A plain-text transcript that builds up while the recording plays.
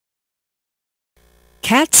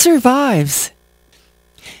cat survives.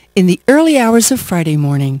 In the early hours of Friday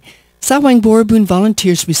morning, Sawang Borabun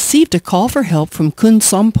volunteers received a call for help from Kun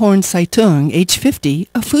Somporn Saitung, age 50,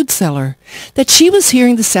 a food seller, that she was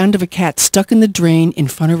hearing the sound of a cat stuck in the drain in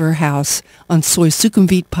front of her house on Soy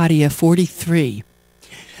Sukhumvit Pattaya 43.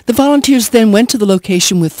 The volunteers then went to the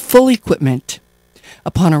location with full equipment.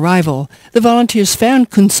 Upon arrival, the volunteers found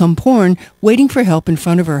Kun Somporn waiting for help in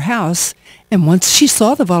front of her house, and once she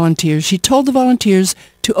saw the volunteers, she told the volunteers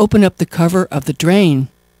to open up the cover of the drain.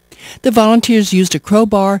 The volunteers used a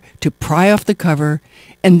crowbar to pry off the cover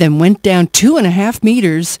and then went down 2.5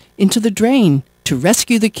 meters into the drain to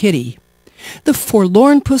rescue the kitty. The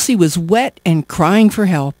forlorn pussy was wet and crying for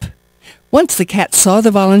help. Once the cat saw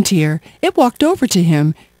the volunteer, it walked over to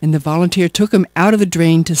him, and the volunteer took him out of the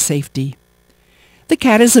drain to safety. The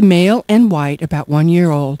cat is a male and white, about 1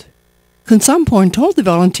 year old. Kun Somporn told the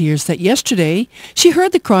volunteers that yesterday she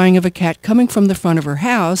heard the crying of a cat coming from the front of her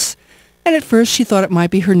house, and at first she thought it might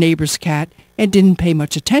be her neighbor's cat and didn't pay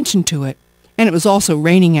much attention to it, and it was also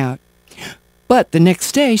raining out. But the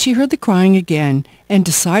next day she heard the crying again and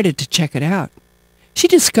decided to check it out. She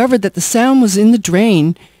discovered that the sound was in the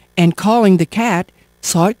drain, and calling the cat,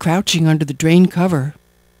 saw it crouching under the drain cover.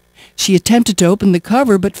 She attempted to open the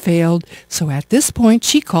cover but failed, so at this point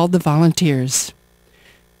she called the volunteers.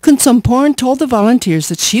 Kun Somporn told the volunteers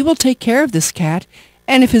that she will take care of this cat,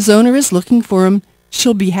 and if his owner is looking for him,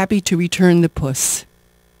 she'll be happy to return the puss.